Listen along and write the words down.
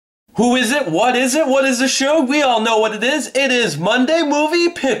Who is it? What is it? What is the show? We all know what it is. It is Monday Movie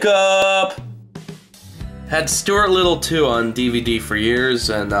Pickup. Had Stuart Little 2 on DVD for years,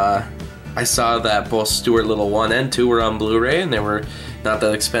 and I saw that both Stuart Little 1 and 2 were on Blu-ray, and they were not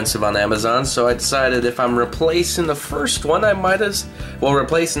that expensive on Amazon, so I decided if I'm replacing the first one, I might as well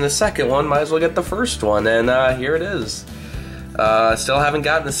replacing the second one, might as well get the first one, and here it is. Still haven't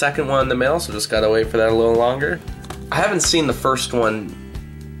gotten the second one in the mail, so just gotta wait for that a little longer. I haven't seen the first one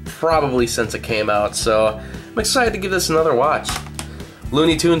probably since it came out, so I'm excited to give this another watch.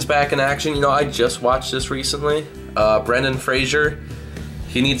 Looney Tunes back in action. You know, I just watched this recently. Brendan Fraser,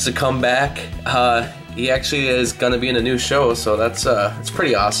 he needs to come back. He actually is gonna be in a new show, so that's it's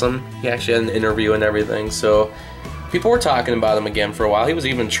pretty awesome. He actually had an interview and everything, so people were talking about him again for a while. He was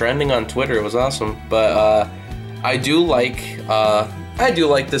even trending on Twitter. It was awesome. But I do like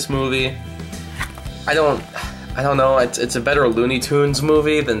this movie. I don't know. It's a better Looney Tunes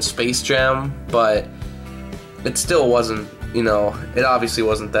movie than Space Jam, but it still wasn't. You know, it obviously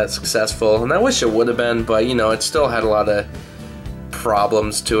wasn't that successful, and I wish it would have been, but you know, it still had a lot of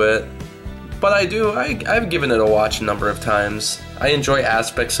problems to it. But I've given it a watch a number of times. I enjoy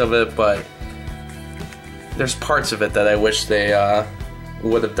aspects of it, but there's parts of it that I wish they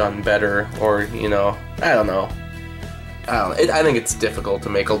would have done better, or, you know, I don't know. I think it's difficult to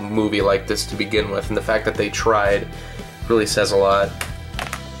make a movie like this to begin with, and the fact that they tried really says a lot.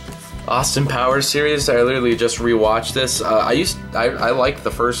 Austin Powers series, I literally just rewatched this. I liked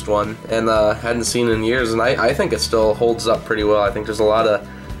the first one, and hadn't seen it in years, and I think it still holds up pretty well. I think there's a lot of...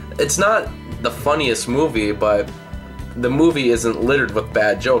 It's not the funniest movie, but the movie isn't littered with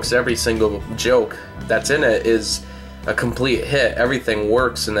bad jokes. Every single joke that's in it is a complete hit. Everything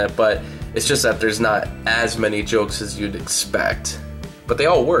works in it, but it's just that there's not as many jokes as you'd expect. But they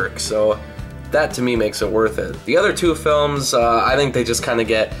all work, so that to me makes it worth it. The other two films, I think they just kind of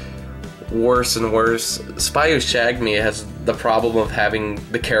get worse and worse. Spy Who Shagged Me has the problem of having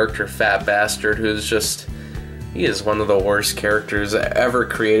the character Fat Bastard, who's just... He is one of the worst characters ever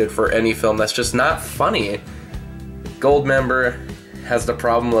created for any film. That's just not funny. Goldmember has the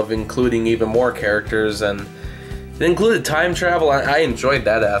problem of including even more characters, and it included time travel. I enjoyed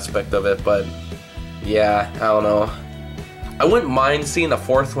that aspect of it, but yeah, I don't know. I wouldn't mind seeing a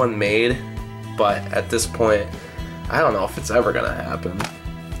fourth one made, but at this point, I don't know if it's ever gonna happen.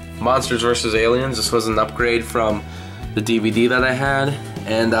 Monsters vs. Aliens, this was an upgrade from the DVD that I had,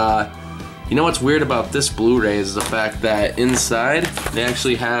 and you know what's weird about this Blu-ray is the fact that inside they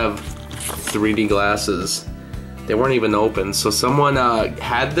actually have 3D glasses. They weren't even open, so someone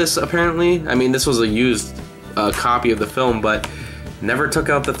had this apparently. I mean, this was a used copy of the film, but never took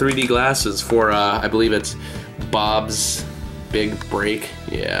out the 3D glasses for, I believe it's Bob's Big Break,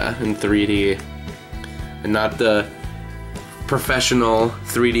 yeah, in 3D, and not the professional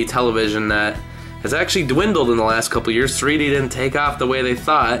 3D television that has actually dwindled in the last couple years. 3D didn't take off the way they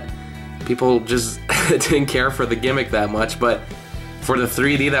thought. People just didn't care for the gimmick that much, but for the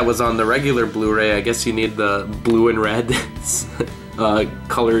 3D that was on the regular Blu-ray, I guess you need the blue and red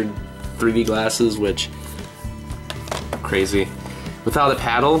colored 3D glasses, which crazy. Without a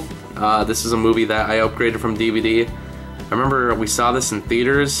Paddle, this is a movie that I upgraded from DVD. I remember we saw this in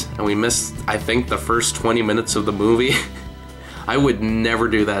theaters and we missed, I think, the first 20 minutes of the movie. I would never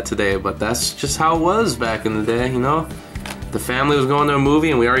do that today, but that's just how it was back in the day, you know? The family was going to a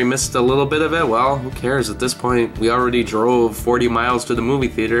movie and we already missed a little bit of it. Well, who cares? At this point, we already drove 40 miles to the movie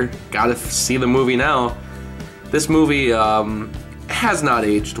theater. Gotta see the movie now. This movie has not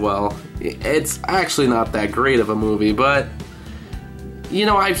aged well. It's actually not that great of a movie, but you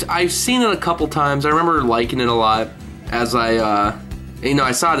know, I've seen it a couple times. I remember liking it a lot as you know,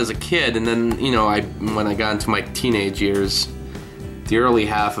 I saw it as a kid, and then, you know, when I got into my teenage years, the early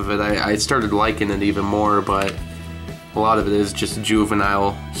half of it, I started liking it even more, but a lot of it is just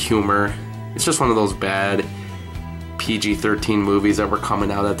juvenile humor. It's just one of those bad PG-13 movies that were coming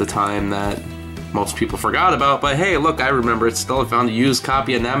out at the time that most people forgot about, but hey, look, I remember it still. I found a used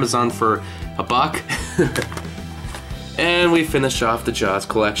copy on Amazon for $1. And we finish off the Jaws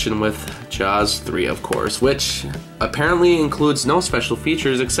collection with Jaws 3, of course, which apparently includes no special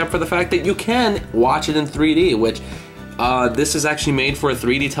features except for the fact that you can watch it in 3D, which this is actually made for a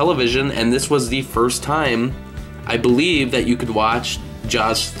 3D television, and this was the first time, I believe, that you could watch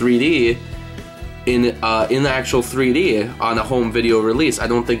Jaws 3D in the actual 3D on a home video release. I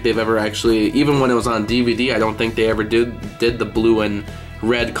don't think they've ever actually, even when it was on DVD, I don't think they ever did the blue and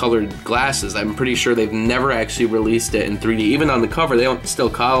red colored glasses. I'm pretty sure they've never actually released it in 3D. Even on the cover, they don't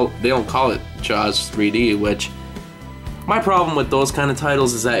call it Jaws 3D, which my problem with those kind of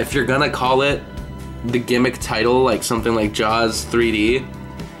titles is that if you're gonna call it the gimmick title, like something like Jaws 3D,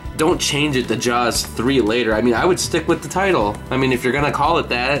 don't change it to Jaws 3 later. I mean, I would stick with the title. I mean, if you're gonna call it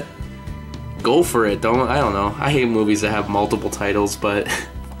that, go for it. I don't know. I hate movies that have multiple titles, but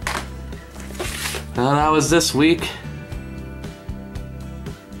that was this week.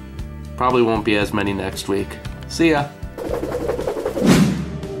 Probably won't be as many next week. See ya.